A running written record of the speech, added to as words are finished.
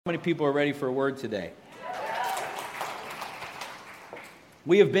How many people are ready for a word today?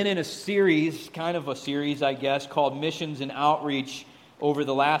 We have been in a series, I guess, called Missions and Outreach over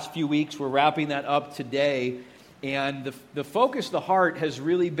the last few weeks. We're wrapping that up today. And the focus, the heart, has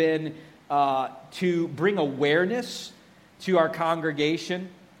really been to bring awareness to our congregation,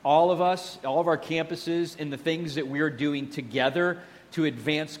 all of us, all of our campuses, and the things that we're doing together to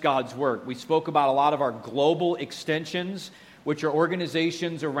advance God's work. We spoke about a lot of our global extensions, which are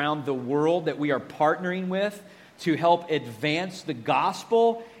organizations around the world that we are partnering with to help advance the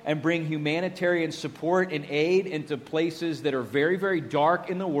gospel and bring humanitarian support and aid into places that are very, very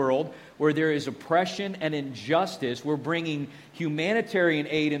dark in the world where there is oppression and injustice. We're bringing humanitarian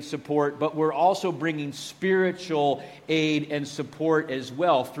aid and support, but we're also bringing spiritual aid and support as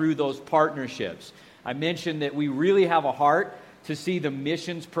well through those partnerships. I mentioned that we really have a heart to see the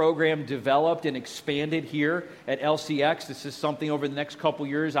missions program developed and expanded here at LCX. This is something over the next couple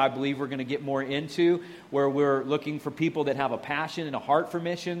years I believe we're going to get more into, where we're looking for people that have a passion and a heart for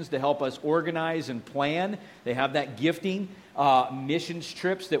missions to help us organize and plan. They have that gifting, missions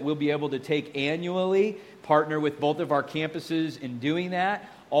trips that we'll be able to take annually, partner with both of our campuses in doing that.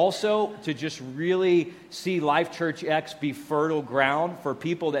 Also, to just really see Life Church X be fertile ground for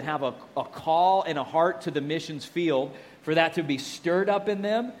people that have a call and a heart to the missions field, for that to be stirred up in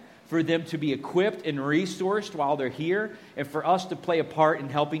them, for them to be equipped and resourced while they're here, and for us to play a part in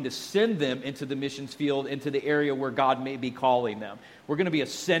helping to send them into the missions field, into the area where God may be calling them. We're going to be a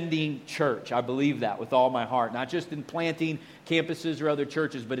sending church. I believe that with all my heart, not just in planting campuses or other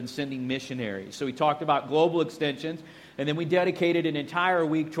churches, but in sending missionaries. So we talked about global extensions, and then we dedicated an entire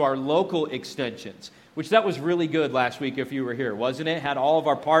week to our local extensions, which that was really good last week if you were here, wasn't it? Had all of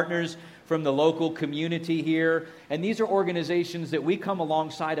our partners from the local community here. And these are organizations that we come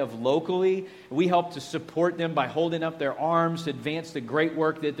alongside of locally. We help to support them by holding up their arms to advance the great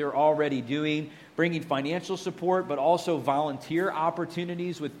work that they're already doing, bringing financial support, but also volunteer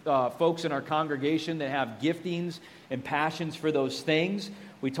opportunities with folks in our congregation that have giftings and passions for those things.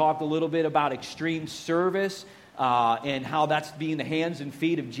 We talked a little bit about extreme service, and how that's being the hands and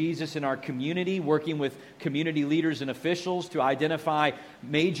feet of Jesus in our community, working with community leaders and officials to identify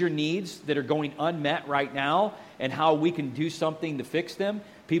major needs that are going unmet right now and how we can do something to fix them.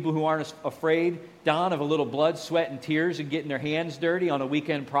 People who aren't afraid, Don, of a little blood, sweat, and tears and getting their hands dirty on a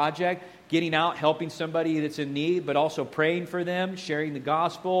weekend project, getting out, helping somebody that's in need, but also praying for them, sharing the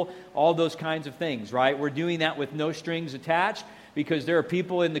gospel, all those kinds of things, right? We're doing that with no strings attached, because there are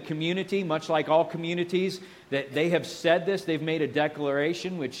people in the community, much like all communities, that they have said this, they've made a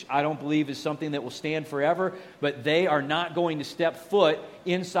declaration, which I don't believe is something that will stand forever, but they are not going to step foot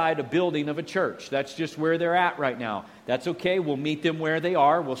inside a building of a church. That's just where they're at right now. That's okay. We'll meet them where they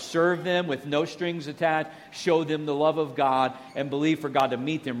are. We'll serve them with no strings attached, show them the love of God, and believe for God to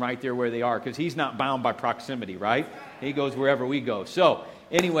meet them right there where they are, because He's not bound by proximity, right? He goes wherever we go. So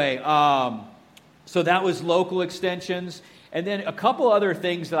anyway, so that was local extensions. And then a couple other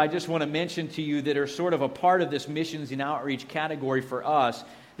things that I just want to mention to you that are sort of a part of this missions and outreach category for us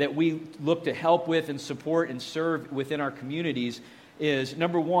that we look to help with and support and serve within our communities is,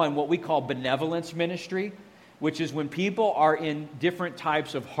 number one, what we call benevolence ministry, which is when people are in different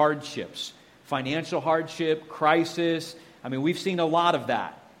types of hardships, financial hardship, crisis. I mean, we've seen a lot of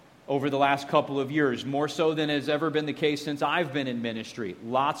that over the last couple of years, more so than has ever been the case since I've been in ministry.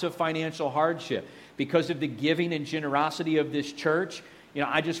 Lots of financial hardship. Because of the giving and generosity of this church,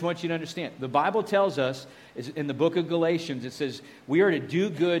 I just want you to understand. The Bible tells us, in the book of Galatians, it says, we are to do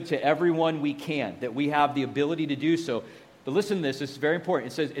good to everyone we can, that we have the ability to do so. But listen to this, this is very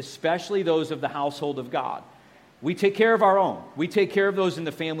important. It says, especially those of the household of God. We take care of our own. We take care of those in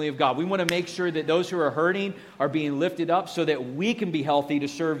the family of God. We want to make sure that those who are hurting are being lifted up so that we can be healthy to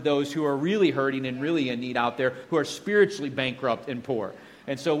serve those who are really hurting and really in need out there, who are spiritually bankrupt and poor.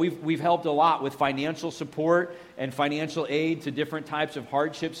 And so we've helped a lot with financial support and financial aid to different types of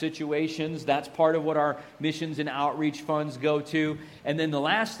hardship situations. That's part of what our missions and outreach funds go to. And then the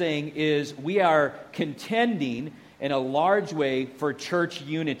last thing is we are contending in a large way for church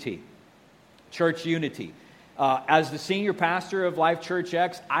unity. Church unity. As the senior pastor of Life Church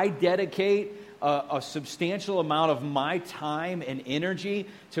X, I dedicate a substantial amount of my time and energy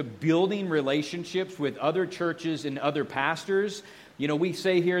to building relationships with other churches and other pastors. We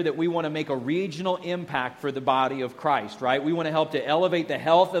say here that we want to make a regional impact for the body of Christ, right? We want to help to elevate the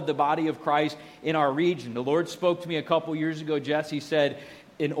health of the body of Christ in our region. The Lord spoke to me a couple years ago, Jess. He said,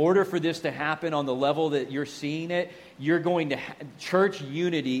 in order for this to happen on the level that you're seeing it, you're going to church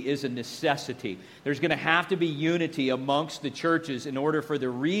unity is a necessity. There's going to have to be unity amongst the churches in order for the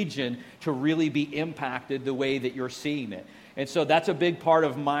region to really be impacted the way that you're seeing it. And so that's a big part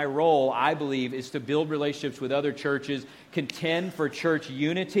of my role, I believe, is to build relationships with other churches, contend for church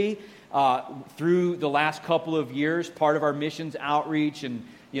unity. Through the last couple of years, part of our missions outreach and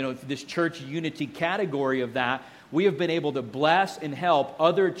this church unity category of that, we have been able to bless and help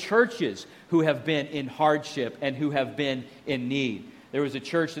other churches who have been in hardship and who have been in need. There was a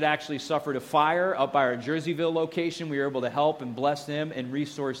church that actually suffered a fire up by our Jerseyville location. We were able to help and bless them and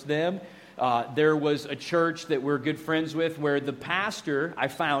resource them. There was a church that we're good friends with where the pastor, I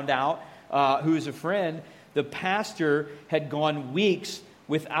found out, who is a friend, the pastor had gone weeks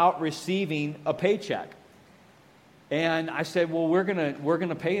without receiving a paycheck. And I said, well, we're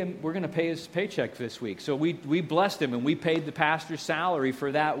gonna pay him. We're gonna pay his paycheck this week. So we blessed him and we paid the pastor's salary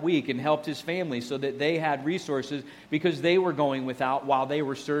for that week and helped his family so that they had resources because they were going without while they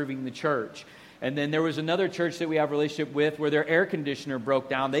were serving the church. And then there was another church that we have a relationship with where their air conditioner broke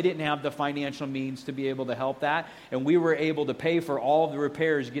down. They didn't have the financial means to be able to help that. And we were able to pay for all of the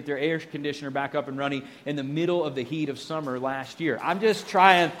repairs, get their air conditioner back up and running in the middle of the heat of summer last year. I'm just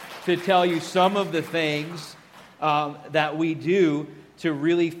trying to tell you some of the things that we do to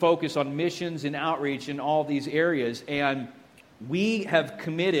really focus on missions and outreach in all these areas. And we have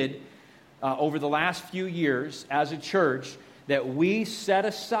committed over the last few years as a church that we set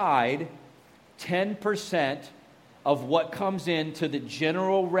aside 10% of what comes into the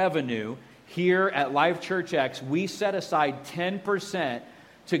general revenue here at Life Church X. We set aside 10%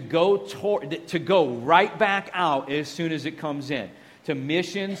 to go right back out as soon as it comes in, to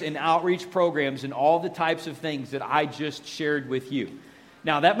missions and outreach programs and all the types of things that I just shared with you.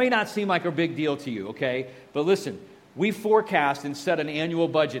 Now, that may not seem like a big deal to you, okay? But listen, we forecast and set an annual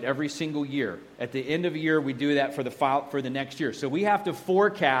budget every single year. At the end of the year, we do that for the next year. So we have to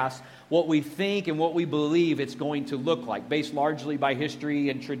forecast what we think and what we believe it's going to look like, based largely by history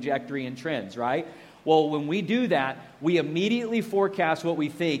and trajectory and trends, right? Well, when we do that, we immediately forecast what we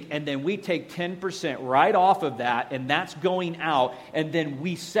think, and then we take 10% right off of that, and that's going out, and then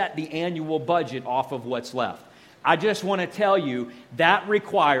we set the annual budget off of what's left. I just want to tell you, that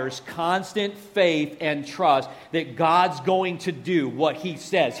requires constant faith and trust that God's going to do what He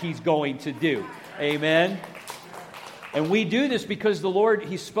says He's going to do. Amen? And we do this because the Lord,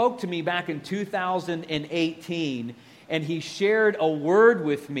 He spoke to me back in 2018, and He shared a word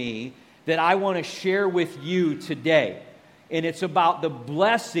with me that I want to share with you today. And it's about the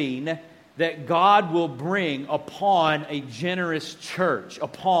blessing that God will bring upon a generous church,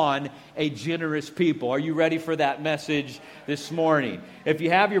 upon a generous people. Are you ready for that message this morning? If you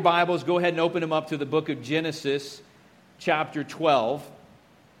have your Bibles, go ahead and open them up to the book of Genesis, chapter 12.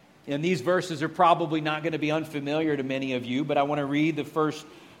 And these verses are probably not going to be unfamiliar to many of you, but I want to read the first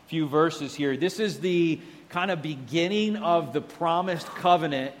few verses here. This is the kind of beginning of the promised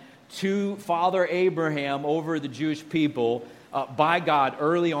covenant to Father Abraham over the Jewish people by God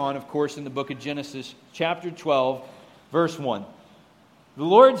early on, of course, in the book of Genesis, chapter 12, verse 1. The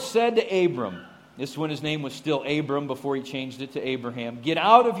Lord said to Abram, this is when his name was still Abram before He changed it to Abraham, "Get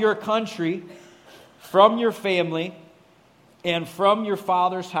out of your country, from your family, and from your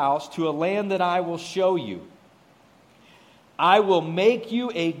father's house to a land that I will show you. I will make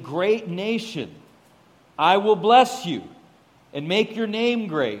you a great nation. I will bless you and make your name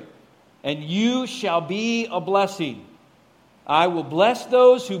great, and you shall be a blessing. I will bless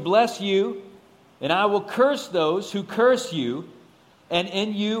those who bless you, and I will curse those who curse you, and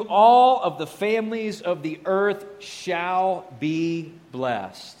in you all of the families of the earth shall be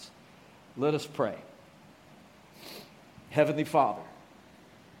blessed." Let us pray. Heavenly Father,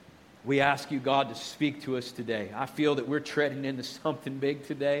 we ask you, God, to speak to us today. I feel that we're treading into something big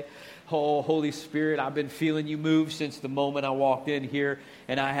today. Oh, Holy Spirit, I've been feeling you move since the moment I walked in here,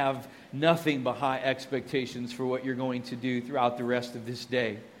 and I have nothing but high expectations for what you're going to do throughout the rest of this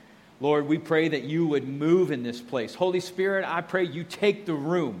day. Lord, we pray that you would move in this place. Holy Spirit, I pray you take the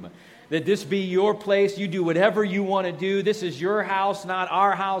room, that this be your place. You do whatever you want to do. This is your house, not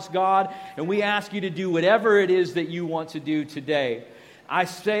our house, God, and we ask you to do whatever it is that you want to do today. I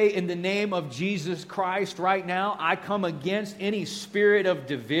say in the name of Jesus Christ right now, I come against any spirit of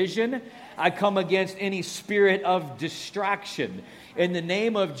division. I come against any spirit of distraction. In the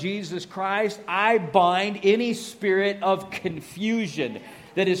name of Jesus Christ, I bind any spirit of confusion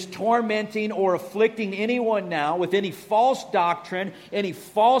that is tormenting or afflicting anyone now with any false doctrine, any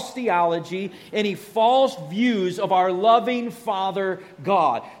false theology, any false views of our loving Father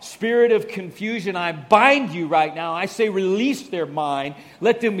God. Spirit of confusion, I bind you right now. I say release their mind.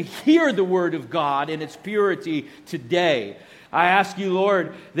 Let them hear the Word of God in its purity today. I ask you,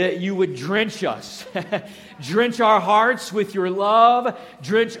 Lord, that you would drench us. Drench our hearts with your love.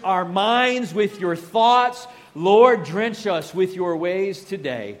 Drench our minds with your thoughts. Lord, drench us with your ways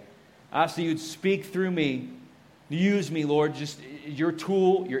today. I ask that you'd speak through me. Use me, Lord, just your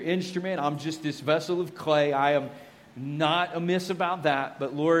tool, your instrument. I'm just this vessel of clay. I am not amiss about that.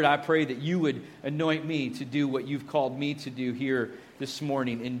 But Lord, I pray that you would anoint me to do what you've called me to do here this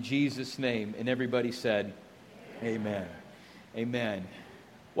morning in Jesus' name. And everybody said, amen. Amen.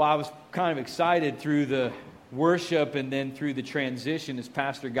 Well, I was kind of excited through the worship and then through the transition as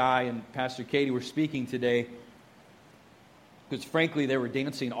Pastor Guy and Pastor Katie were speaking today, because frankly they were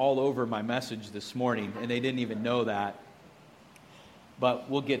dancing all over my message this morning and they didn't even know that. But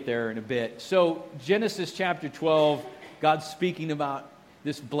we'll get there in a bit. So Genesis chapter 12, God's speaking about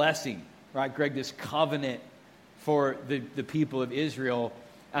this blessing, right, Greg, this covenant for the people of Israel.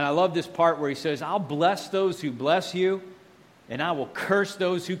 And I love this part where he says, I'll bless those who bless you and I will curse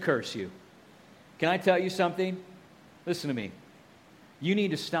those who curse you. Can I tell you something? Listen to me. You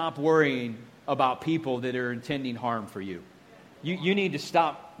need to stop worrying about people that are intending harm for you. You need to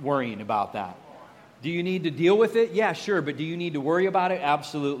stop worrying about that. Do you need to deal with it? Yeah, sure. But do you need to worry about it?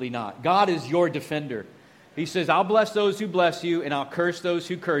 Absolutely not. God is your defender. He says, I'll bless those who bless you and I'll curse those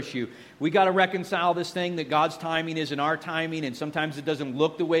who curse you. We got to reconcile this thing that God's timing isn't our timing, and sometimes it doesn't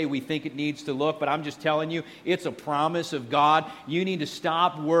look the way we think it needs to look, but I'm just telling you, it's a promise of God. You need to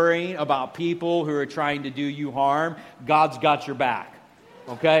stop worrying about people who are trying to do you harm. God's got your back,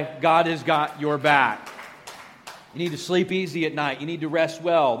 okay? God has got your back. You need to sleep easy at night. You need to rest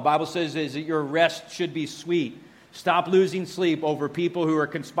well. The Bible says that your rest should be sweet. Stop losing sleep over people who are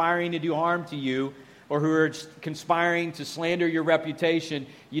conspiring to do harm to you, or who are conspiring to slander your reputation.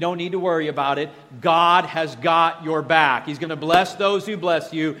 You don't need to worry about it. God has got your back. He's going to bless those who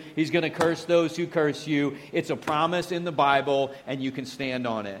bless you. He's going to curse those who curse you. It's a promise in the Bible, and you can stand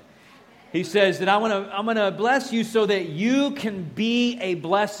on it. He says that I'm going to bless you so that you can be a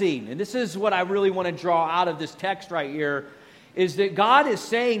blessing. And this is what I really want to draw out of this text right here, is that God is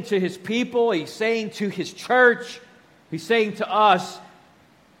saying to His people, He's saying to His church, He's saying to us,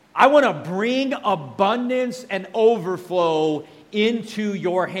 I want to bring abundance and overflow into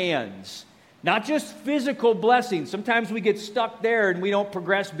your hands. Not just physical blessings. Sometimes we get stuck there and we don't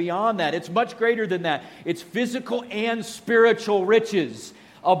progress beyond that. It's much greater than that. It's physical and spiritual riches.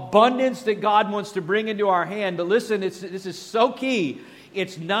 Abundance that God wants to bring into our hand. But listen, this is so key.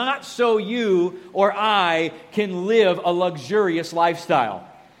 It's not so you or I can live a luxurious lifestyle.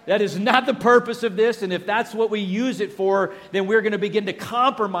 That is not the purpose of this, and if that's what we use it for, then we're going to begin to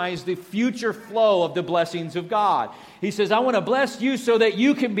compromise the future flow of the blessings of God. He says, I want to bless you so that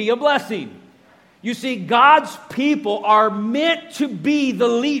you can be a blessing. You see, God's people are meant to be the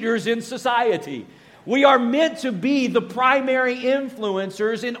leaders in society. We are meant to be the primary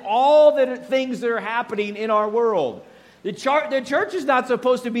influencers in all the things that are happening in our world. The church is not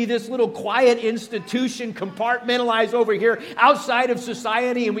supposed to be this little quiet institution compartmentalized over here outside of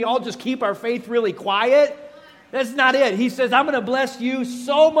society and we all just keep our faith really quiet. That's not it. He says, I'm going to bless you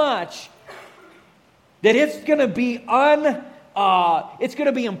so much that it's going to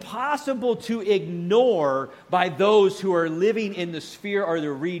be impossible to ignore by those who are living in the sphere or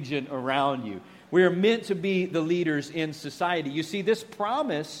the region around you. We are meant to be the leaders in society. You see, this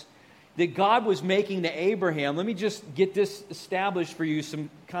promise that God was making to Abraham, let me just get this established for you, some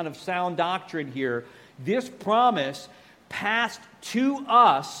kind of sound doctrine here. This promise passed to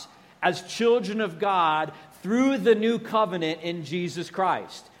us as children of God through the new covenant in Jesus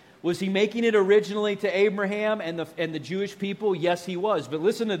Christ. Was He making it originally to Abraham and the Jewish people? Yes, He was. But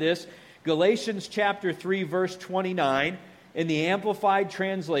listen to this. Galatians chapter 3, verse 29, in the Amplified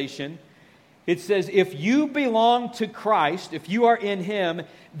Translation, it says, if you belong to Christ, if you are in Him,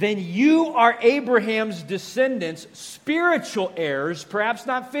 then you are Abraham's descendants, spiritual heirs, perhaps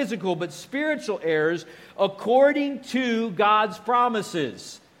not physical, but spiritual heirs, according to God's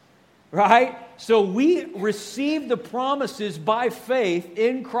promises. Right? So we receive the promises by faith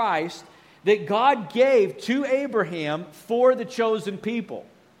in Christ that God gave to Abraham for the chosen people.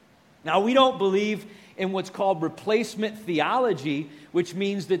 Now, we don't believe in what's called replacement theology, which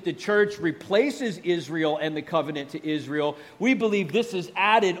means that the church replaces Israel and the covenant to Israel. We believe this is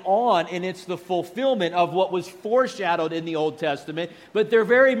added on, and it's the fulfillment of what was foreshadowed in the Old Testament. But there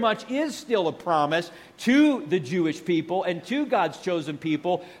very much is still a promise to the Jewish people and to God's chosen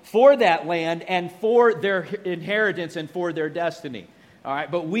people for that land and for their inheritance and for their destiny. All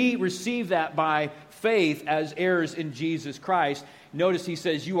right, but we receive that by faith as heirs in Jesus Christ. Notice he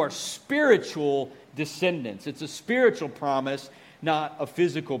says you are spiritual descendants. It's a spiritual promise, not a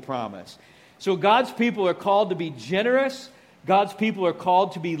physical promise. So God's people are called to be generous. God's people are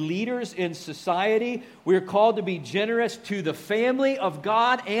called to be leaders in society. We're called to be generous to the family of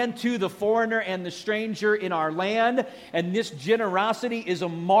God and to the foreigner and the stranger in our land. And this generosity is a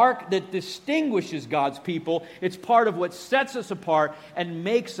mark that distinguishes God's people. It's part of what sets us apart and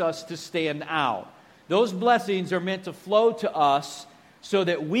makes us to stand out. Those blessings are meant to flow to us so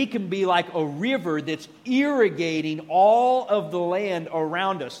that we can be like a river that's irrigating all of the land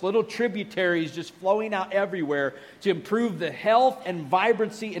around us. Little tributaries just flowing out everywhere to improve the health and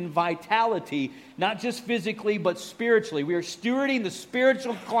vibrancy and vitality, not just physically but spiritually. We are stewarding the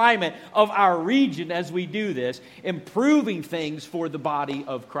spiritual climate of our region as we do this, improving things for the body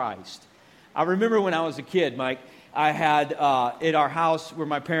of Christ. I remember when I was a kid, Mike, I had, at our house where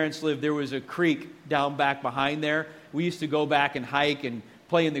my parents lived, there was a creek down back behind there. We used to go back and hike and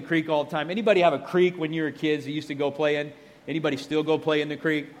play in the creek all the time. Anybody have a creek when you were kids that you used to go play in? Anybody still go play in the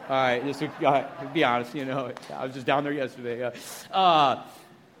creek? All right, just be honest, I was just down there yesterday.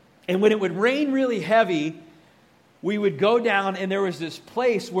 And when it would rain really heavy, we would go down and there was this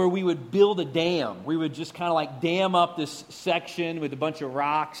place where we would build a dam. We would just kind of like dam up this section with a bunch of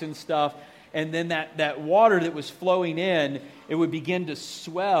rocks and stuff. And then that water that was flowing in, it would begin to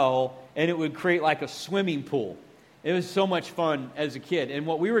swell and it would create like a swimming pool. It was so much fun as a kid. And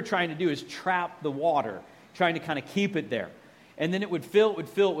what we were trying to do is trap the water, trying to kind of keep it there. And then it would fill,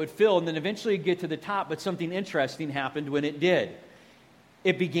 and then eventually it'd get to the top, but something interesting happened when it did.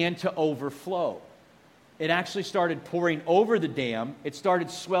 It began to overflow. It actually started pouring over the dam. It started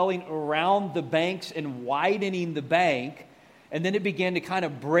swelling around the banks and widening the bank. And then it began to kind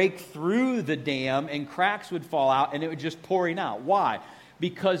of break through the dam, and cracks would fall out, and it was just pouring out. Why?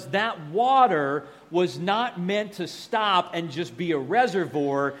 Because that water was not meant to stop and just be a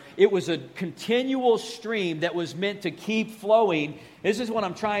reservoir. It was a continual stream that was meant to keep flowing. This is what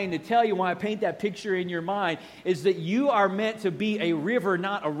I'm trying to tell you when I paint that picture in your mind, is that you are meant to be a river,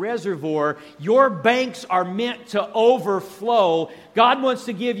 not a reservoir. Your banks are meant to overflow. God wants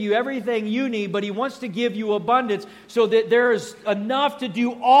to give you everything you need, but He wants to give you abundance so that there is enough to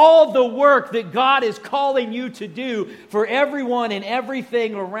do all the work that God is calling you to do for everyone and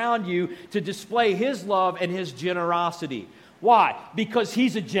everything around you to display His love and His generosity. Why? Because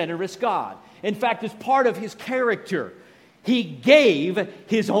He's a generous God. In fact, it's part of His character. He gave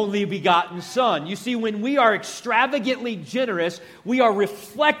His only begotten Son. You see, when we are extravagantly generous, we are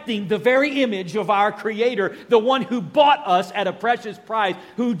reflecting the very image of our Creator, the one who bought us at a precious price,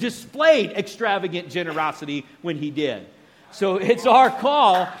 who displayed extravagant generosity when He did. So it's our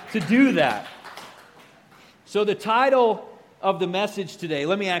call to do that. So the title of the message today,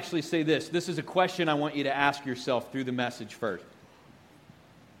 let me actually say this. This is a question I want you to ask yourself through the message first.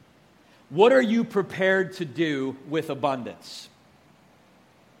 What are you prepared to do with abundance?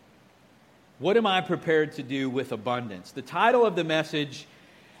 What am I prepared to do with abundance? The title of the message,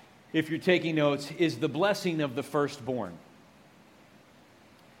 if you're taking notes, is The Blessing of the Firstborn.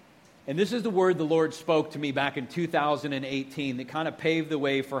 And this is the word the Lord spoke to me back in 2018 that kind of paved the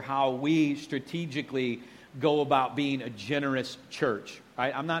way for how we strategically go about being a generous church.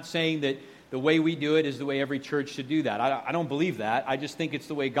 Right? I'm not saying that the way we do it is the way every church should do that. I don't believe that. I just think it's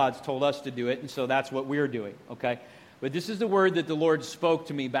the way God's told us to do it, and so that's what we're doing, okay? But this is the word that the Lord spoke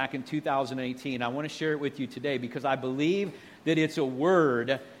to me back in 2018. I want to share it with you today because I believe that it's a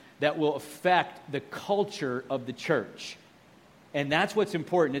word that will affect the culture of the church. And that's what's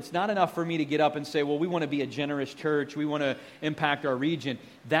important. It's not enough for me to get up and say, well, we want to be a generous church. We want to impact our region.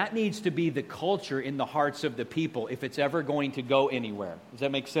 That needs to be the culture in the hearts of the people if it's ever going to go anywhere. Does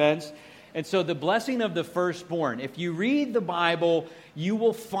that make sense? And so the blessing of the firstborn, if you read the Bible, you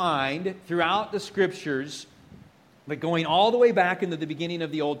will find throughout the Scriptures, but going all the way back into the beginning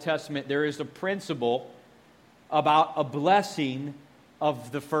of the Old Testament, there is a principle about a blessing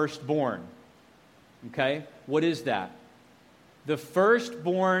of the firstborn. Okay? What is that? The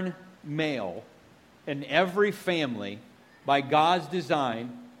firstborn male in every family, by God's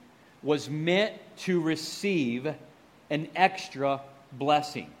design, was meant to receive an extra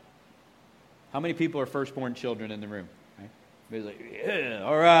blessing. How many people are firstborn children in the room? Right? Everybody's like, yeah,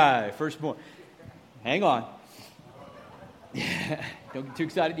 all right, firstborn. Hang on. Don't get too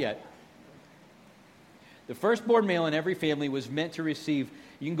excited yet. The firstborn male in every family was meant to receive.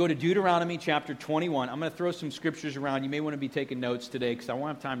 You can go to Deuteronomy chapter 21. I'm going to throw some scriptures around. You may want to be taking notes today because I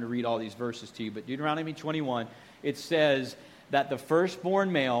won't have time to read all these verses to you. But Deuteronomy 21, it says that the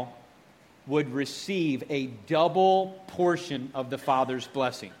firstborn male would receive a double portion of the father's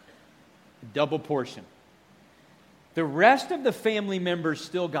blessing. A double portion. The rest of the family members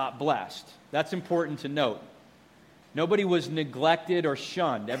still got blessed. That's important to note. Nobody was neglected or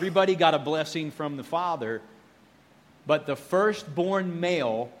shunned. Everybody got a blessing from the father, but the firstborn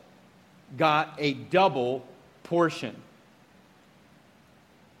male got a double portion.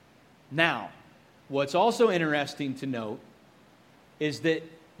 Now, what's also interesting to note is that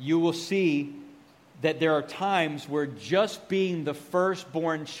you will see that there are times where just being the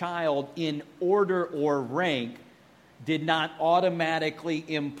firstborn child in order or rank did not automatically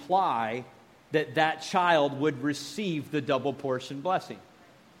imply that that child would receive the double portion blessing.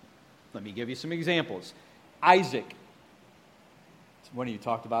 Let me give you some examples. Isaac. One of you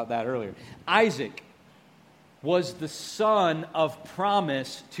talked about that earlier. Isaac was the son of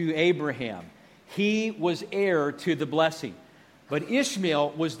promise to Abraham. He was heir to the blessing. But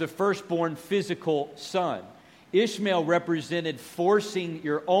Ishmael was the firstborn physical son. Ishmael represented forcing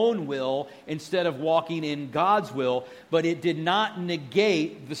your own will instead of walking in God's will, but it did not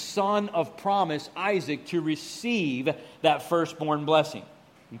negate the son of promise, Isaac, to receive that firstborn blessing.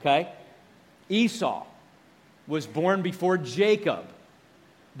 Okay? Esau was born before Jacob,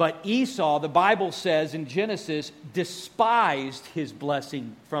 but Esau, the Bible says in Genesis, despised his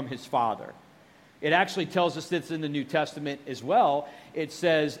blessing from his father. It actually tells us this in the New Testament as well. It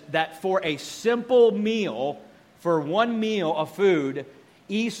says that for a simple meal, for one meal of food,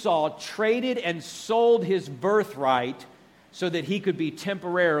 Esau traded and sold his birthright so that he could be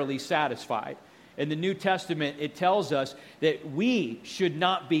temporarily satisfied. In the New Testament, it tells us that we should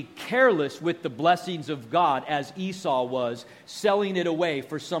not be careless with the blessings of God as Esau was, selling it away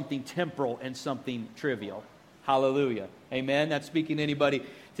for something temporal and something trivial. Hallelujah. Amen? That's speaking to anybody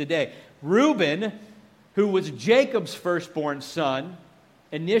today. Reuben, who was Jacob's firstborn son,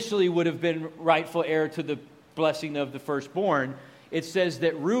 initially would have been rightful heir to the blessing of the firstborn. It says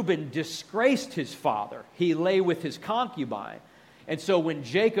that Reuben disgraced his father. He lay with his concubine. And so when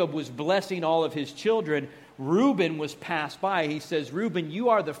Jacob was blessing all of his children, Reuben was passed by. He says, Reuben, you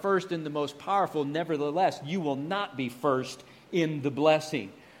are the first and the most powerful. Nevertheless, you will not be first in the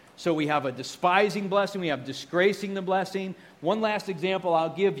blessing. So we have a despising blessing. We have disgracing the blessing. One last example I'll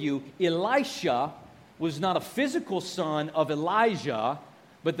give you. Elisha was not a physical son of Elijah,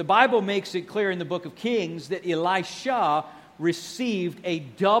 but the Bible makes it clear in the book of Kings that Elisha received a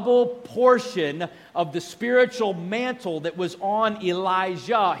double portion of the spiritual mantle that was on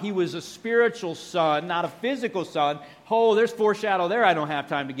Elijah. He was a spiritual son, not a physical son. Oh, there's foreshadow there I don't have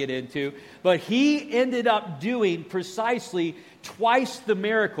time to get into. But he ended up doing precisely twice the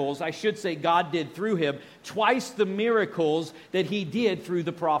miracles, I should say God did through him, twice the miracles that he did through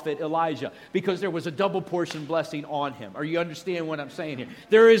the prophet Elijah, because there was a double portion blessing on him. Are you understand what I'm saying here?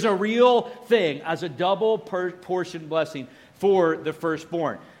 There is a real thing as a double portion blessing for the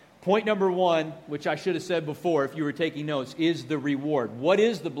firstborn. Point number one, which I should have said before if you were taking notes, is the reward. What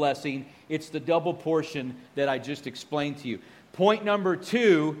is the blessing? It's the double portion that I just explained to you. Point number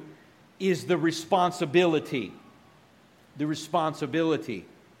two is the responsibility. The responsibility.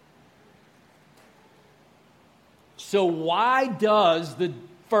 So why does the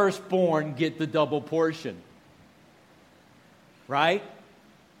firstborn get the double portion? Right?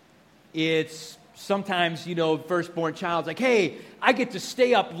 It's sometimes, firstborn child's like, hey, I get to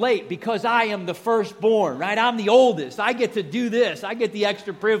stay up late because I am the firstborn, right? I'm the oldest. I get to do this. I get the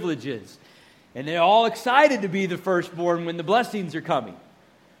extra privileges. And they're all excited to be the firstborn when the blessings are coming.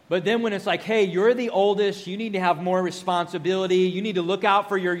 But then when it's like, hey, you're the oldest, you need to have more responsibility, you need to look out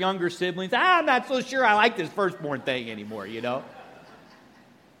for your younger siblings. I'm not so sure I like this firstborn thing anymore,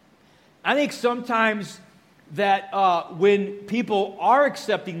 I think sometimes that when people are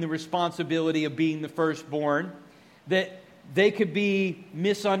accepting the responsibility of being the firstborn, that they could be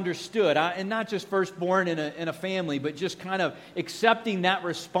misunderstood. And not just firstborn in a family, but just kind of accepting that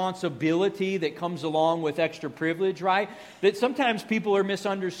responsibility that comes along with extra privilege, right? That sometimes people are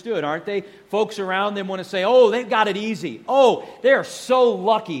misunderstood, aren't they? Folks around them want to say, oh, they've got it easy. Oh, they're so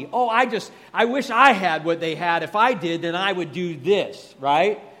lucky. Oh, I wish I had what they had. If I did, then I would do this,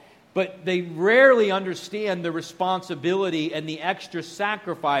 right? But they rarely understand the responsibility and the extra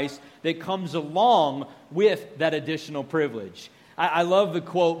sacrifice that comes along with that additional privilege. I love the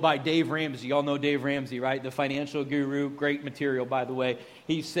quote by Dave Ramsey. Y'all know Dave Ramsey, right? The financial guru. Great material, by the way.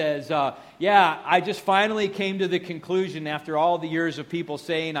 He says, I just finally came to the conclusion after all the years of people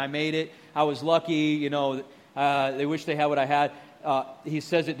saying I made it, I was lucky, they wish they had what I had. He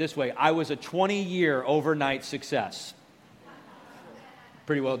says it this way: I was a 20-year overnight success.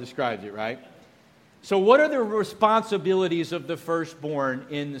 Pretty well describes it, right? So what are the responsibilities of the firstborn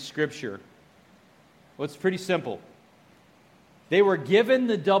in the Scripture? Well, it's pretty simple. They were given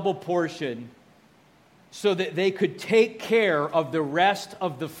the double portion so that they could take care of the rest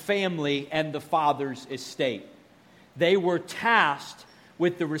of the family and the father's estate. They were tasked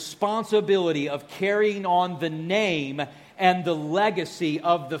with the responsibility of carrying on the name and the legacy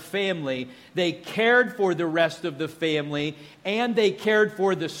of the family. They cared for the rest of the family, and they cared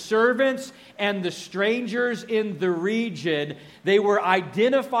for the servants and the strangers in the region. They were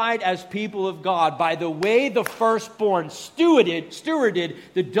identified as people of God by the way the firstborn stewarded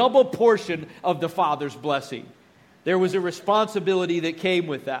the double portion of the Father's blessing. There was a responsibility that came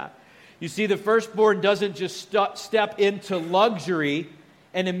with that. You see, the firstborn doesn't just step into luxury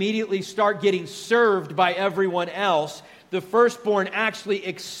and immediately start getting served by everyone else. The firstborn actually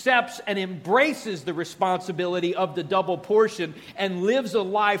accepts and embraces the responsibility of the double portion and lives a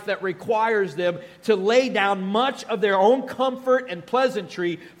life that requires them to lay down much of their own comfort and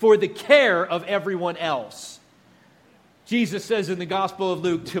pleasantry for the care of everyone else. Jesus says in the Gospel of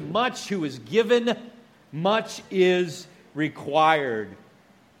Luke, "To much who is given, much is required."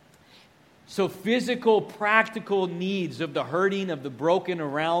 So physical, practical needs of the hurting, of the broken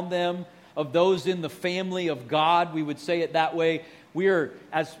around them, of those in the family of God, we would say it that way, we are,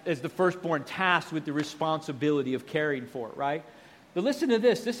 as the firstborn, tasked with the responsibility of caring for it, right? But listen to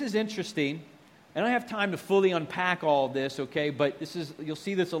this. This is interesting. I don't have time to fully unpack all of this, okay? But you'll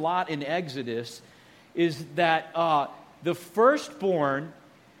see this a lot in Exodus, is that the firstborn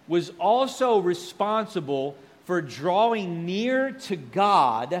was also responsible for drawing near to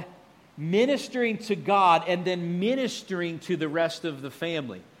God, ministering to God, and then ministering to the rest of the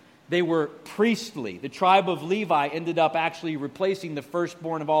family. They were priestly. The tribe of Levi ended up actually replacing the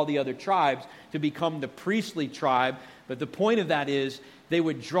firstborn of all the other tribes to become the priestly tribe. But the point of that is they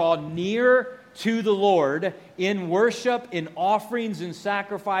would draw near to the Lord in worship, in offerings, in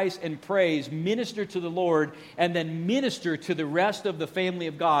sacrifice, and praise, minister to the Lord, and then minister to the rest of the family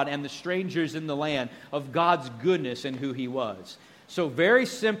of God and the strangers in the land of God's goodness and who He was. So very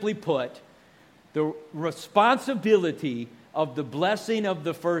simply put, the responsibility of the blessing of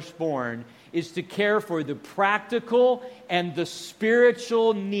the firstborn is to care for the practical and the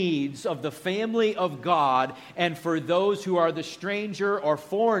spiritual needs of the family of God and for those who are the stranger or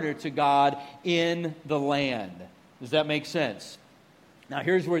foreigner to God in the land. Does that make sense? Now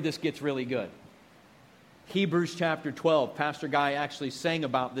here's where this gets really good. Hebrews chapter 12. Pastor Guy actually sang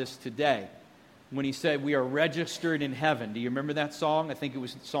about this today when he said we are registered in heaven. Do you remember that song? I think it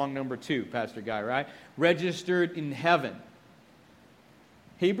was song number 2, Pastor Guy, right? Registered in heaven.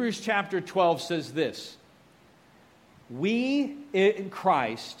 Hebrews chapter 12 says this: we in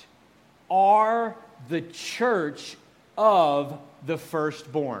Christ are the church of the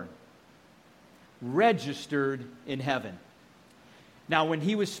firstborn, registered in heaven. Now, when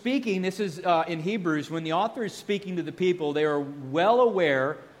he was speaking, this is in Hebrews, when the author is speaking to the people, they are well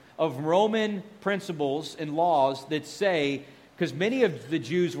aware of Roman principles and laws that say, because many of the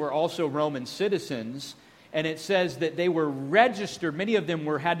Jews were also Roman citizens, and it says that they were registered. Many of them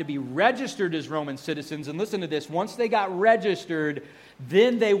had to be registered as Roman citizens. And listen to this. Once they got registered,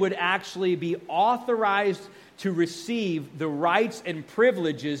 then they would actually be authorized to receive the rights and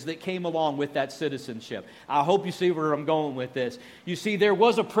privileges that came along with that citizenship. I hope you see where I'm going with this. You see, there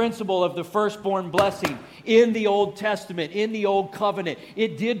was a principle of the firstborn blessing in the Old Testament, in the Old Covenant.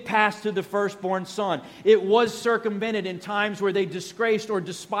 It did pass to the firstborn son. It was circumvented in times where they disgraced or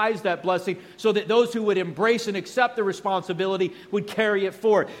despised that blessing so that those who would embrace and accept the responsibility would carry it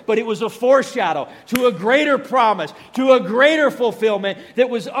forward. But it was a foreshadow to a greater promise, to a greater fulfillment that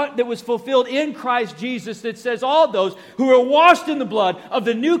was fulfilled in Christ Jesus, that says all those who are washed in the blood of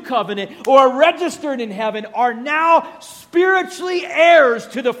the new covenant or are registered in heaven are now spiritually heirs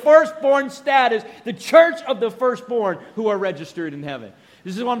to the firstborn status, the church of the firstborn who are registered in heaven.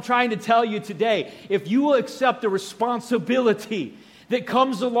 This is what I'm trying to tell you today. If you will accept the responsibility that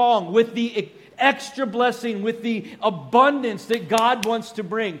comes along with the extra blessing, with the abundance that God wants to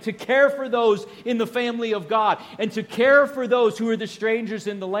bring, to care for those in the family of God, and to care for those who are the strangers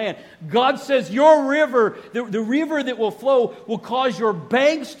in the land. God says your river, the river that will flow, will cause your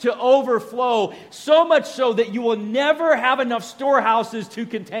banks to overflow, so much so that you will never have enough storehouses to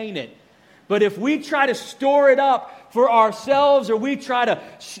contain it. But if we try to store it up for ourselves, or we try to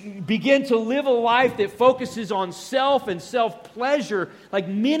begin to live a life that focuses on self and self-pleasure, like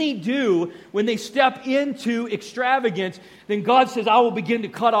many do when they step into extravagance, then God says, I will begin to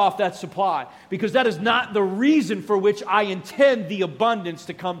cut off that supply, because that is not the reason for which I intend the abundance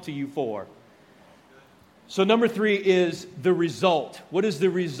to come to you for. So number 3 is the result. What is the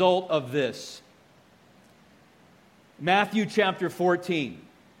result of this? Matthew chapter 14.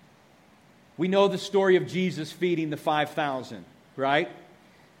 We know the story of Jesus feeding the 5,000, right?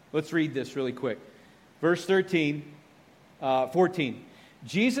 Let's read this really quick. Verse 14.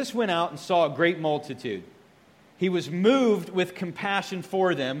 Jesus went out and saw a great multitude. He was moved with compassion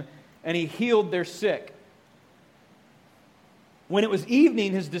for them, and he healed their sick. When it was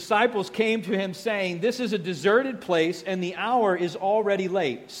evening, his disciples came to him saying, this is a deserted place, and the hour is already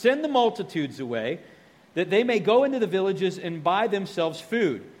late. Send the multitudes away, that they may go into the villages and buy themselves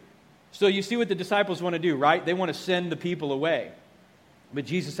food. So you see what the disciples want to do, right? They want to send the people away. But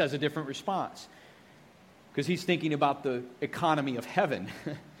Jesus has a different response, because he's thinking about the economy of heaven,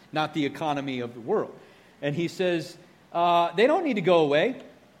 not the economy of the world. And he says, they don't need to go away.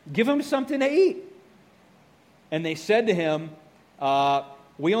 Give them something to eat. And they said to him,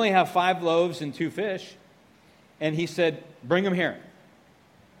 we only have 5 loaves and 2 fish. And he said, bring them here.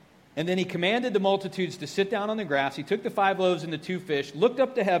 And then he commanded the multitudes to sit down on the grass. He took the 5 loaves and the 2 fish, looked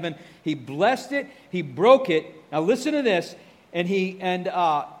up to heaven, he blessed it, he broke it. Now listen to this. And he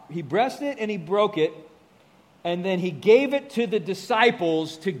blessed it and he broke it, and then he gave it to the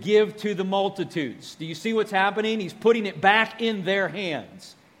disciples to give to the multitudes. Do you see what's happening? He's putting it back in their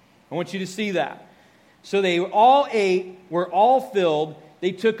hands. I want you to see that. So they all ate, were all filled.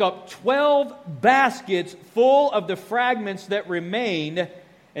 They took up 12 baskets full of the fragments that remained.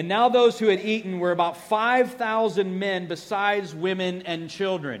 And now those who had eaten were about 5,000 men, besides women and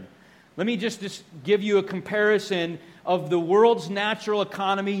children. Let me just give you a comparison of the world's natural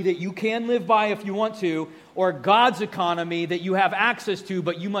economy that you can live by if you want to, or God's economy that you have access to,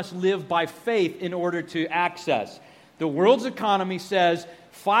 but you must live by faith in order to access. The world's economy says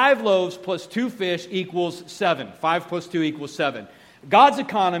 5 loaves plus 2 fish equals 7. 5 plus 2 equals 7. God's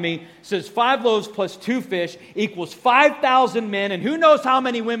economy says 5 loaves plus 2 fish equals 5,000 men, and who knows how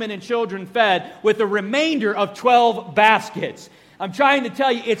many women and children fed, with a remainder of 12 baskets. I'm trying to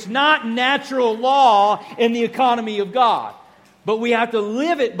tell you, it's not natural law in the economy of God. But we have to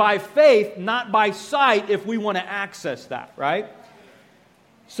live it by faith, not by sight, if we want to access that, right?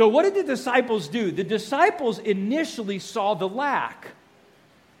 So what did the disciples do? The disciples initially saw the lack.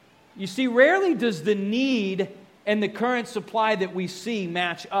 You see, rarely does the need and the current supply that we see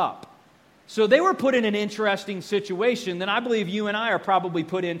match up. So they were put in an interesting situation that I believe you and I are probably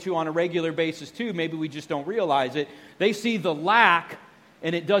put into on a regular basis too. Maybe we just don't realize it. They see the lack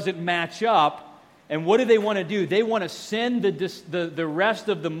and it doesn't match up. And what do they want to do? They want to send the rest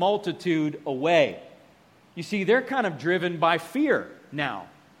of the multitude away. You see, they're kind of driven by fear now.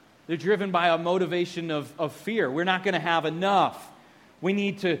 They're driven by a motivation of fear. We're not going to have enough. We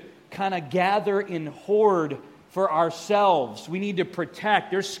need to kind of gather in hoard for ourselves. We need to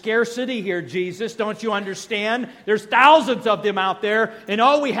protect. There's scarcity here, Jesus. Don't you understand? There's thousands of them out there, and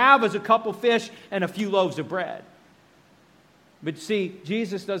all we have is a couple fish and a few loaves of bread. But see,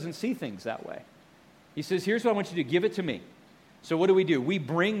 Jesus doesn't see things that way. He says, here's what I want you to do. Give it to me. So what do? We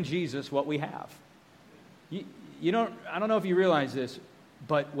bring Jesus what we have. I don't know if you realize this,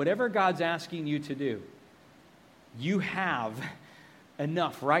 but whatever God's asking you to do, you have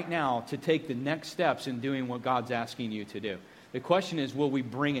enough right now to take the next steps in doing what God's asking you to do. The question is, will we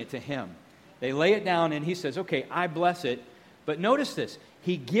bring it to Him? They lay it down and He says, okay, I bless it. But notice this.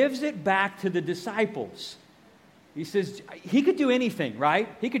 He gives it back to the disciples. He says, He could do anything, right?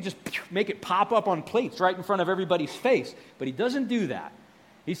 He could just make it pop up on plates right in front of everybody's face. But He doesn't do that.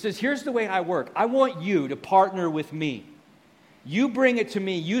 He says, here's the way I work. I want you to partner with me. You bring it to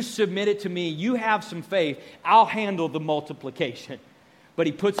me. You submit it to me. You have some faith. I'll handle the multiplication. But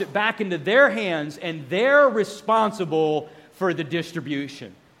He puts it back into their hands, and they're responsible for the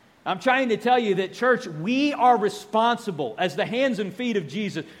distribution. I'm trying to tell you that, church, we are responsible as the hands and feet of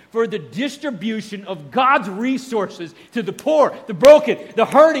Jesus for the distribution of God's resources to the poor, the broken, the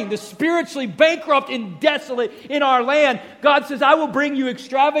hurting, the spiritually bankrupt and desolate in our land. God says, I will bring you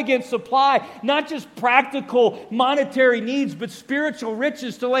extravagant supply, not just practical monetary needs, but spiritual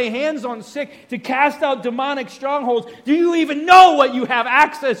riches to lay hands on sick, to cast out demonic strongholds. Do you even know what you have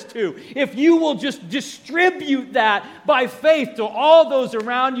access to? If you will just distribute that by faith to all those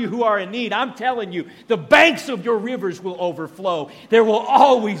around you who are in need, I'm telling you, the banks of your rivers will overflow. There will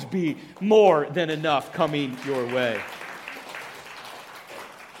always be more than enough coming your way.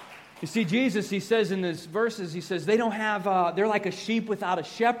 You see, Jesus, he says in these verses, he says, they don't have, they're like a sheep without a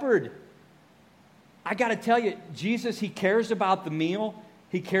shepherd. I got to tell you, Jesus, he cares about the meal.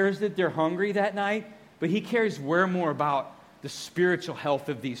 He cares that they're hungry that night, but he cares way more about the spiritual health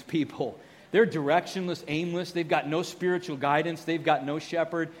of these people. They're directionless, aimless. They've got no spiritual guidance. They've got no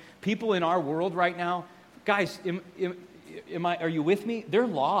shepherd. People in our world right now, guys, are you with me? They're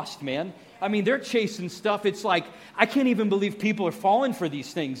lost, man. I mean, they're chasing stuff. It's like, I can't even believe people are falling for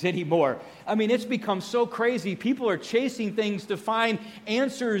these things anymore. I mean, it's become so crazy. People are chasing things to find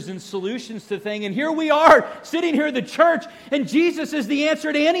answers and solutions to things. And here we are, sitting here in the church, and Jesus is the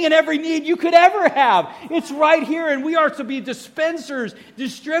answer to any and every need you could ever have. It's right here, and we are to be dispensers,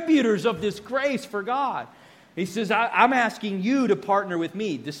 distributors of this grace for God. He says, I'm asking you to partner with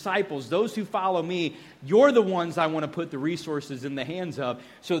me, disciples, those who follow me. You're the ones I want to put the resources in the hands of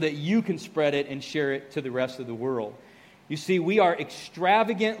so that you can spread it and share it to the rest of the world. You see, we are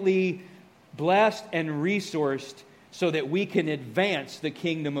extravagantly blessed and resourced so that we can advance the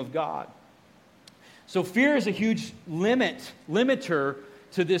kingdom of God. So fear is a huge limiter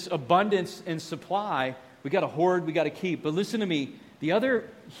to this abundance and supply. We got to hoard, we got to keep. But listen to me. The other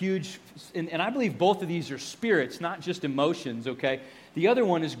huge, and I believe both of these are spirits, not just emotions, okay? The other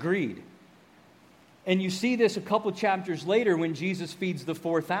one is greed. And you see this a couple chapters later when Jesus feeds the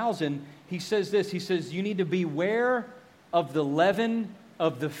 4,000. He says this, he says, you need to beware of the leaven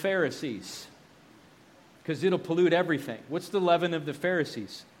of the Pharisees because it'll pollute everything. What's the leaven of the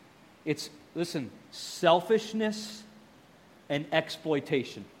Pharisees? It's, listen, selfishness and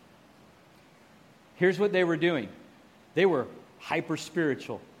exploitation. Here's what they were doing. They were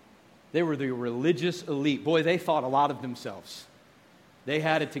hyper-spiritual. They were the religious elite. Boy, they thought a lot of themselves. They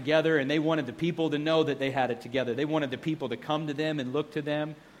had it together, and they wanted the people to know that they had it together. They wanted the people to come to them and look to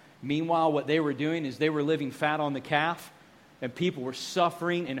them. Meanwhile, what they were doing is they were living fat on the calf, and people were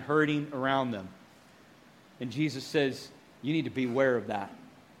suffering and hurting around them. And Jesus says, you need to beware of that.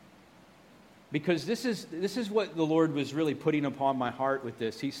 Because this is what the Lord was really putting upon my heart with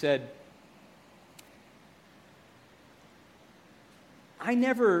this. He said,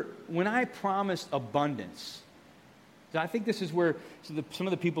 when I promised abundance, I think this is where some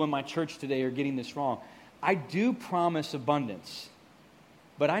of the people in my church today are getting this wrong. I do promise abundance,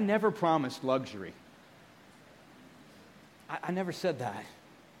 but I never promised luxury. I never said that.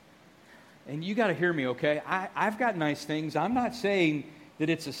 And you got to hear me, okay? I've got nice things. I'm not saying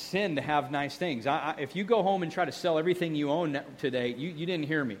that it's a sin to have nice things. If you go home and try to sell everything you own today, you didn't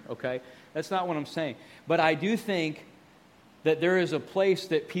hear me, okay? That's not what I'm saying. But I do think that there is a place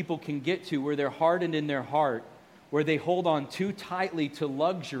that people can get to where they're hardened in their heart, where they hold on too tightly to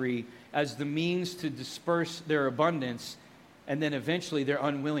luxury as the means to disperse their abundance, and then eventually they're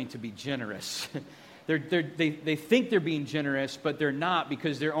unwilling to be generous. They think they're being generous, but they're not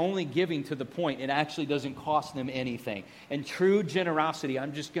because they're only giving to the point it actually doesn't cost them anything. And true generosity,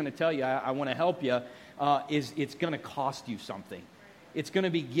 I'm just going to tell you, I want to help you, is it's going to cost you something. It's going to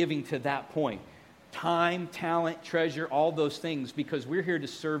be giving to that point. Time, talent, treasure, all those things, because we're here to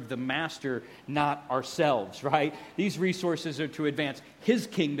serve the master, not ourselves, right? These resources are to advance his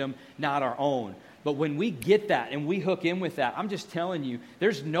kingdom, not our own. But when we get that and we hook in with that, I'm just telling you,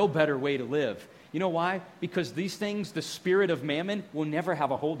 there's no better way to live. You know why? Because these things, the spirit of mammon, will never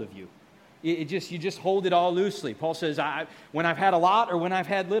have a hold of you. You just hold it all loosely. Paul says, when I've had a lot or when I've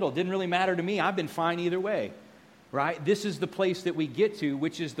had little, it didn't really matter to me. I've been fine either way. Right? This is the place that we get to,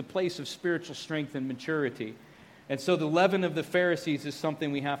 which is the place of spiritual strength and maturity. And so the leaven of the Pharisees is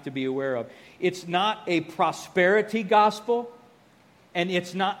something we have to be aware of. It's not a prosperity gospel, and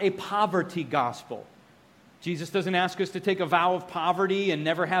it's not a poverty gospel. Jesus doesn't ask us to take a vow of poverty and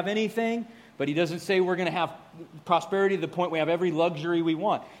never have anything, but he doesn't say we're going to have prosperity to the point we have every luxury we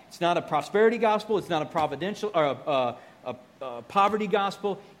want. It's not a prosperity gospel. It's not a providential or poverty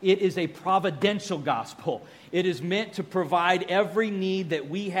gospel. It is a providential gospel. It is meant to provide every need that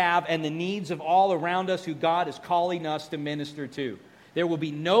we have and the needs of all around us who God is calling us to minister to. There will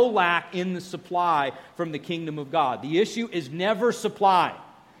be no lack in the supply from the kingdom of God. The issue is never supply.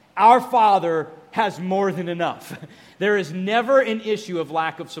 Our Father has more than enough. There is never an issue of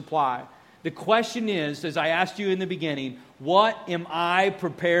lack of supply. The question is, as I asked you in the beginning, what am I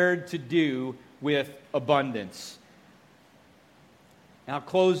prepared to do with abundance? And I'll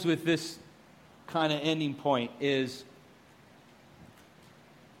close with this kind of ending point is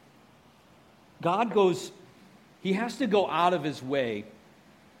He has to go out of His way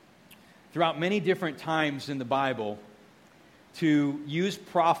throughout many different times in the Bible to use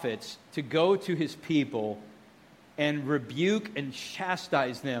prophets to go to His people and rebuke and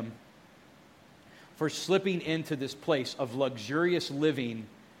chastise them for slipping into this place of luxurious living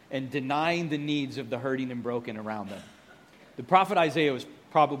and denying the needs of the hurting and broken around them. The prophet Isaiah was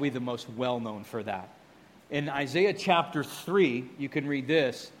probably the most well-known for that. In Isaiah chapter 3, you can read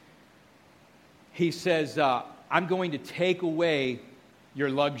this. He says, I'm going to take away your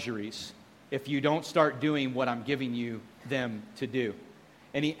luxuries if you don't start doing what I'm giving you them to do.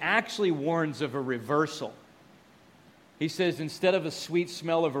 And he actually warns of a reversal. He says, instead of a sweet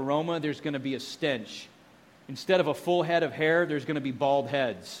smell of aroma, there's going to be a stench. Instead of a full head of hair, there's going to be bald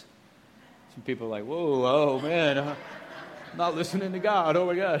heads. Some people are like, whoa, oh man, I'm not listening to God. Oh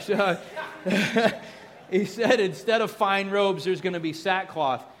my gosh. He said, instead of fine robes, there's going to be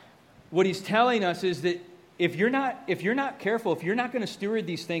sackcloth. What he's telling us is that if you're not careful, if you're not going to steward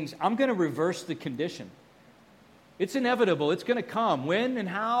these things, I'm going to reverse the condition. It's inevitable. It's going to come. When and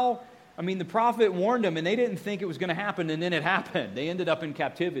how? I mean, the prophet warned them, and they didn't think it was going to happen, and then it happened. They ended up in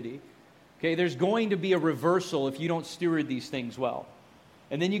captivity. Okay, there's going to be a reversal if you don't steward these things well.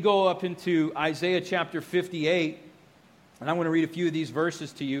 And then you go up into Isaiah chapter 58, and I want to read a few of these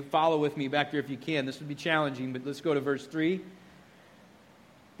verses to you. Follow with me back there if you can. This would be challenging, but let's go to verse 3.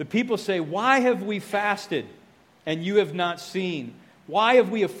 The people say, why have we fasted and you have not seen? Why have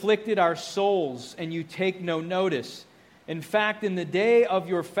we afflicted our souls and you take no notice? In fact, in the day of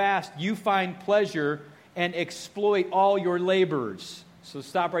your fast, you find pleasure and exploit all your laborers. So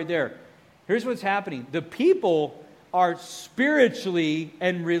stop right there. Here's what's happening. The people are spiritually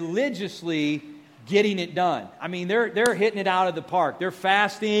and religiously getting it done. I mean, they're hitting it out of the park. They're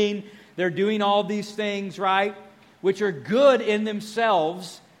fasting. They're doing all these things, right? Which are good in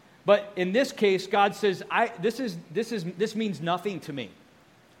themselves. But in this case, God says, this means nothing to me.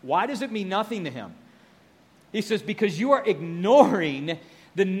 Why does it mean nothing to him? He says, because you are ignoring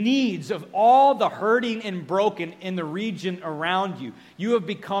the needs of all the hurting and broken in the region around you. You have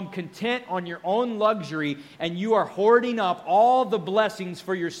become content on your own luxury, and you are hoarding up all the blessings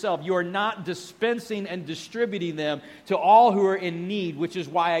for yourself. You are not dispensing and distributing them to all who are in need, which is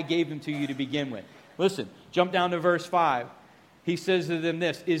why I gave them to you to begin with. Listen, jump down to verse 5. He says to them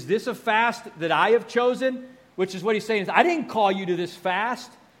this, is this a fast that I have chosen? Which is what he's saying is, I didn't call you to this fast.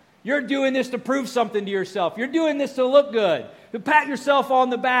 You're doing this to prove something to yourself. You're doing this to look good, to pat yourself on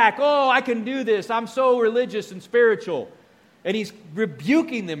the back. Oh, I can do this. I'm so religious and spiritual. And he's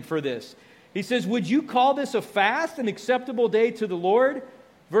rebuking them for this. He says, would you call this a fast, an acceptable day to the Lord?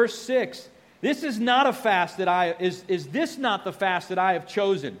 Verse 6, this is not a fast that is this not the fast that I have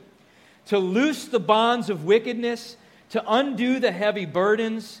chosen? To loose the bonds of wickedness, to undo the heavy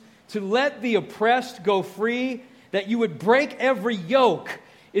burdens, to let the oppressed go free, that you would break every yoke.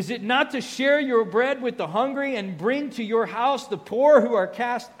 Is it not to share your bread with the hungry and bring to your house the poor who are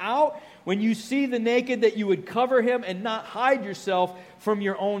cast out? When you see the naked, that you would cover him and not hide yourself from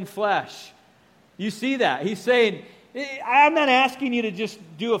your own flesh. You see that? He's saying, I'm not asking you to just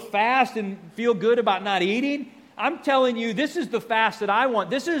do a fast and feel good about not eating. I'm telling you, this is the fast that I want.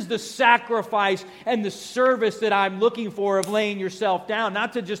 This is the sacrifice and the service that I'm looking for of laying yourself down.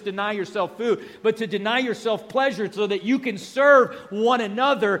 Not to just deny yourself food, but to deny yourself pleasure so that you can serve one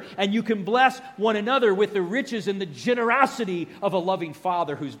another and you can bless one another with the riches and the generosity of a loving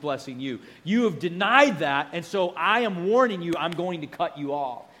Father who's blessing you. You have denied that, and so I am warning you, I'm going to cut you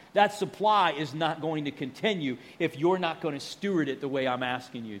off. That supply is not going to continue if you're not going to steward it the way I'm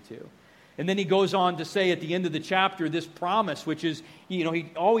asking you to. And then he goes on to say at the end of the chapter this promise, which is,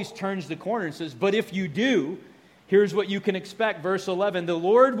 he always turns the corner and says, but if you do, here's what you can expect. Verse 11, the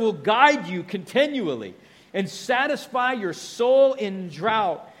Lord will guide you continually and satisfy your soul in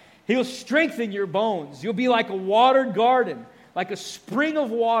drought. He'll strengthen your bones. You'll be like a watered garden, like a spring of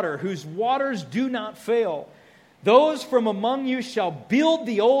water whose waters do not fail. Those from among you shall build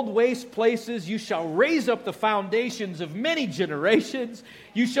the old waste places. You shall raise up the foundations of many generations.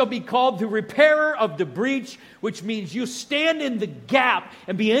 You shall be called the repairer of the breach, which means you stand in the gap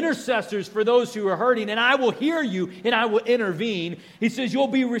and be intercessors for those who are hurting, and I will hear you and I will intervene. He says you'll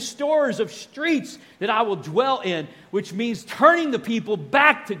be restorers of streets that I will dwell in, which means turning the people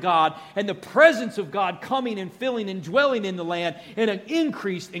back to God and the presence of God coming and filling and dwelling in the land in an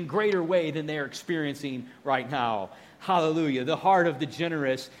increased and greater way than they're experiencing right now. Hallelujah. The heart of the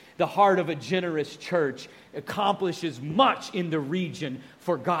generous, the heart of a generous church accomplishes much in the region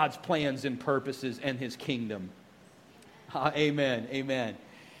for God's plans and purposes and His kingdom. Amen. Amen.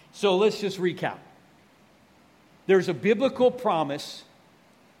 So let's just recap. There's a biblical promise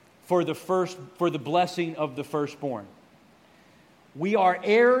for the blessing of the firstborn. We are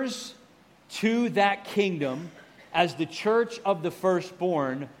heirs to that kingdom as the church of the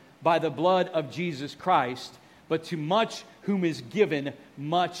firstborn by the blood of Jesus Christ, but to much whom is given,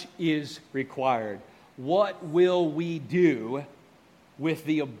 much is required. What will we do with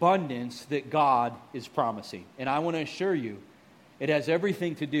the abundance that God is promising. And I want to assure you, it has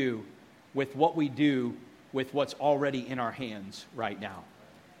everything to do with what we do with what's already in our hands right now.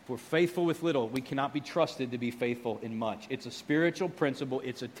 If we're faithful with little, we cannot be trusted to be faithful in much. It's a spiritual principle.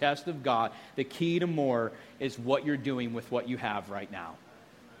 It's a test of God. The key to more is what you're doing with what you have right now.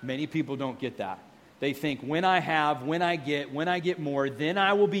 Many people don't get that. They think, when I get more, then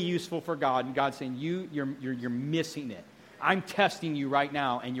I will be useful for God. And God's saying, you're missing it. I'm testing you right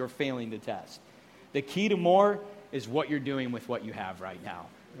now, and you're failing the test. The key to more is what you're doing with what you have right now.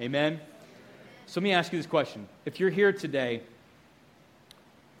 Amen? So let me ask you this question. If you're here today,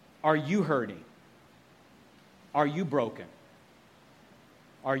 are you hurting? Are you broken?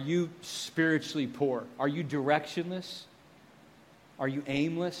 Are you spiritually poor? Are you directionless? Are you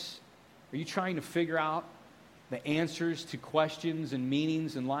aimless? Are you trying to figure out the answers to questions and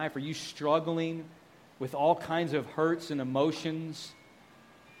meanings in life? Are you struggling with all kinds of hurts and emotions?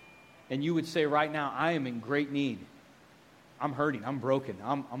 And you would say right now, I am in great need. I'm hurting. I'm broken.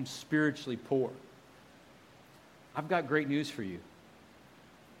 I'm spiritually poor. I've got great news for you.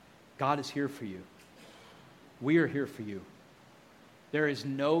 God is here for you. We are here for you. There is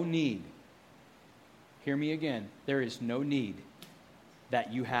no need, hear me again, there is no need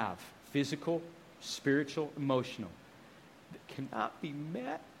that you have, physical, spiritual, emotional, that cannot be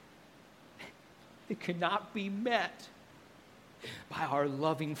met. It cannot be met by our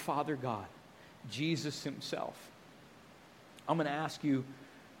loving Father God, Jesus himself. I'm going to ask you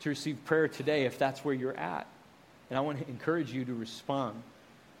to receive prayer today if that's where you're at. And I want to encourage you to respond,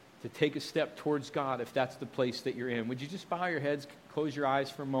 to take a step towards God if that's the place that you're in. Would you just bow your heads, close your eyes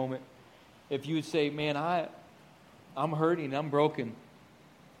for a moment? If you would say, man, I'm hurting, I'm broken.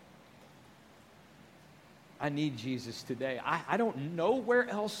 I need Jesus today. I don't know where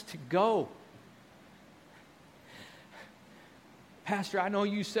else to go. Pastor, I know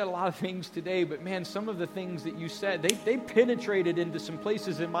you said a lot of things today, but man, some of the things that you said, they penetrated into some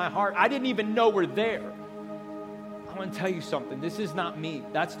places in my heart I didn't even know were there. I want to tell you something. This is not me.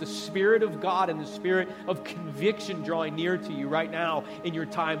 That's the Spirit of God and the Spirit of conviction drawing near to you right now in your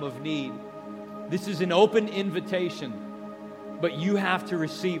time of need. This is an open invitation, but you have to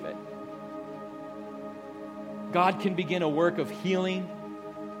receive it. God can begin a work of healing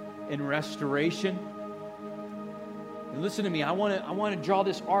and restoration. And listen to me, I want to draw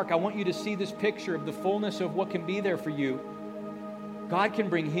this arc. I want you to see this picture of the fullness of what can be there for you. God can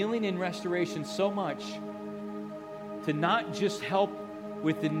bring healing and restoration so much to not just help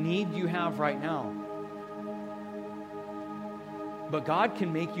with the need you have right now, but God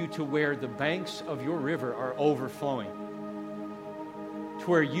can make you to where the banks of your river are overflowing, to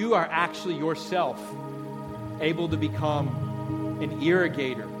where you are actually yourself able to become an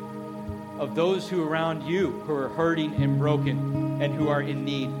irrigator of those who are around you who are hurting and broken and who are in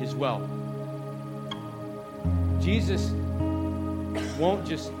need as well. Jesus won't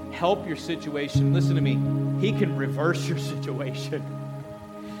just help your situation. Listen to me. He can reverse your situation.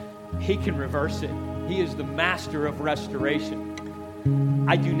 He can reverse it. He is the master of restoration.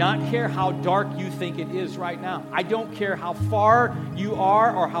 I do not care how dark you think it is right now. I don't care how far you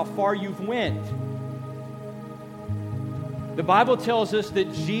are or how far you've went. The Bible tells us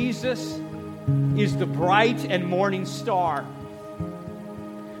that Jesus is the bright and morning star.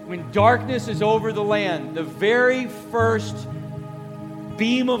 When darkness is over the land, the very first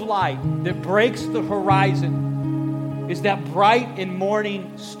beam of light that breaks the horizon is that bright and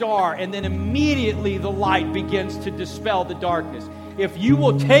morning star, and then immediately the light begins to dispel the darkness. If you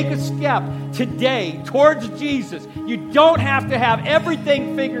will take a step today towards Jesus, you don't have to have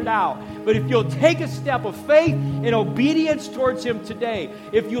everything figured out. But if you'll take a step of faith and obedience towards Him today,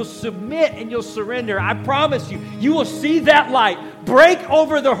 if you'll submit and you'll surrender, I promise you, you will see that light break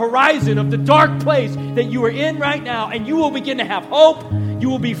over the horizon of the dark place that you are in right now, and you will begin to have hope. You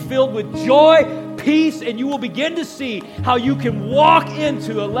will be filled with joy, peace, and you will begin to see how you can walk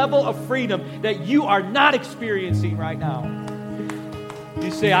into a level of freedom that you are not experiencing right now. You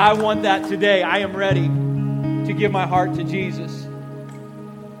say, I want that today. I am ready to give my heart to Jesus.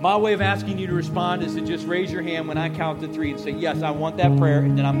 My way of asking you to respond is to just raise your hand when I count to 3 and say, yes, I want that prayer,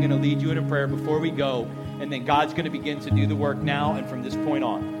 and then I'm going to lead you in a prayer before we go, and then God's going to begin to do the work now and from this point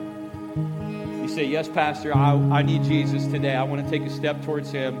on. You say, yes, Pastor, I need Jesus today. I want to take a step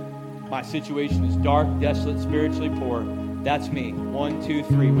towards Him. My situation is dark, desolate, spiritually poor. That's me. 1, 2,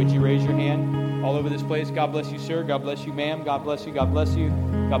 3. Would you raise your hand all over this place? God bless you, sir. God bless you, ma'am. God bless you. God bless you.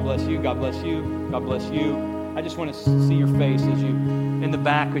 God bless you. God bless you. God bless you. I just want to see your face as you, in the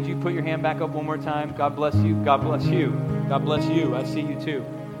back. Could you put your hand back up one more time? God bless you. God bless you. God bless you. I see you too.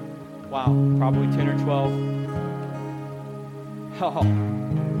 Wow, probably 10 or 12. Oh,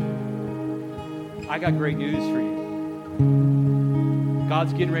 I got great news for you.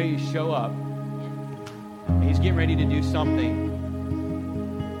 God's getting ready to show up. He's getting ready to do something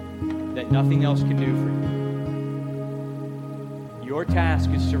that nothing else can do for you. Your task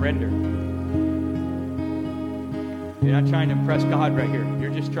is surrender. You're not trying to impress God right here.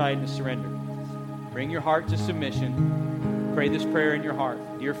 You're just trying to surrender. Bring your heart to submission. Pray this prayer in your heart.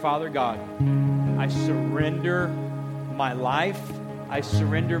 Dear Father God, I surrender my life. I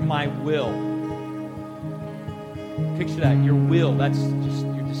surrender my will. Picture that, your will. That's just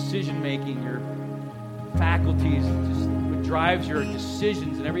your decision making, your faculties, just what drives your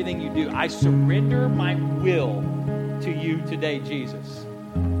decisions and everything you do. I surrender my will to you today, Jesus.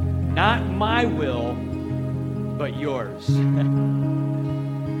 Not my will, but yours.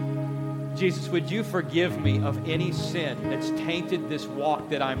 Jesus, would you forgive me of any sin that's tainted this walk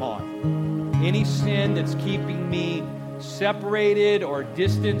that I'm on? Any sin that's keeping me separated or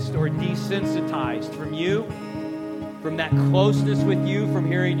distanced or desensitized from you, from that closeness with you, from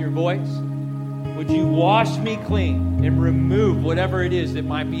hearing your voice? Would you wash me clean and remove whatever it is that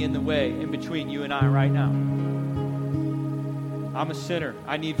might be in the way in between you and I right now? I'm a sinner.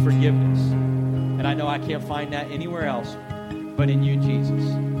 I need forgiveness. And I know I can't find that anywhere else but in you,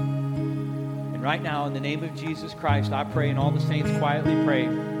 Jesus. And right now, in the name of Jesus Christ, I pray, and all the saints quietly pray,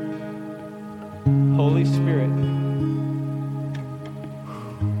 Holy Spirit,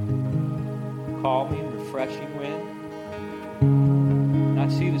 calming, refreshing wind. And I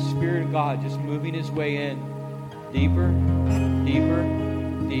see the Spirit of God just moving His way in deeper, deeper,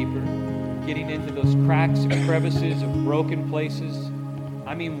 deeper, getting into those cracks and crevices of broken places.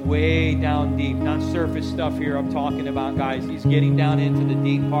 I mean way down deep, not surface stuff here I'm talking about, guys. He's getting down into the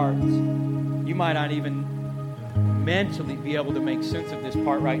deep parts. You might not even mentally be able to make sense of this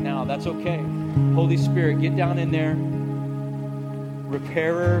part right now. That's okay. Holy Spirit, get down in there.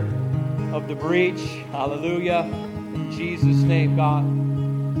 Repairer of the breach. Hallelujah. In Jesus' name, God.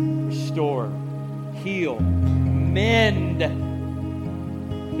 Restore. Heal. Mend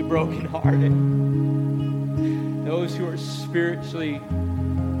the brokenhearted. Those who are spiritually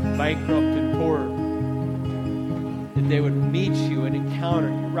bankrupt and poor, that they would meet you and encounter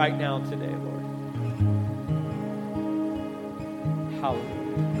you right now today, Lord.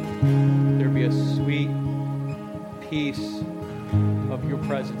 Hallelujah. There be a sweet peace of your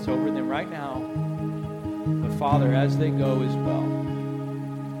presence over them right now. But Father, as they go as well.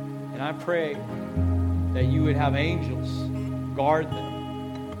 And I pray that you would have angels guard them.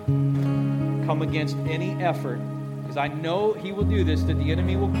 Come against any effort. Because I know he will do this, that the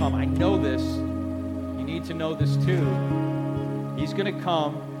enemy will come. I know this. You need to know this too. He's going to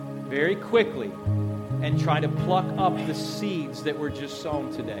come very quickly and try to pluck up the seeds that were just sown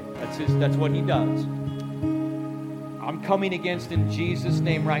today. That's what he does. I'm coming against, in Jesus'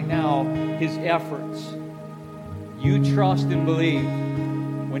 name right now, his efforts. You trust and believe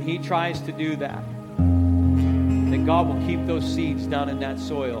when he tries to do that God will keep those seeds down in that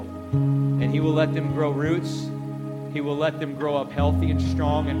soil, and he will let them grow roots. He will let them grow up healthy and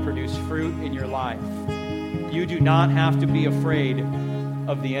strong and produce fruit in your life. You do not have to be afraid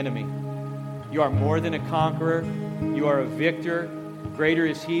of the enemy. You are more than a conqueror. You are a victor. Greater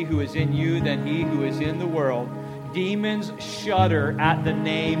is he who is in you than he who is in the world. Demons shudder at the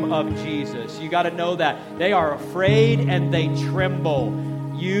name of Jesus. You got to know that. They are afraid and they tremble.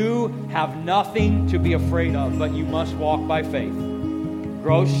 You have nothing to be afraid of, but you must walk by faith.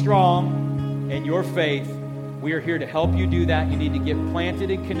 Grow strong in your faith. We are here to help you do that. You need to get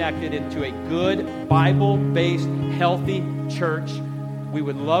planted and connected into a good, Bible-based, healthy church. We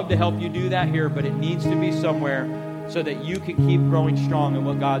would love to help you do that here, but it needs to be somewhere so that you can keep growing strong in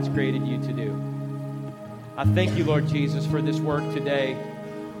what God's created you to do. I thank you, Lord Jesus, for this work today.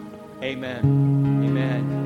 Amen. Amen.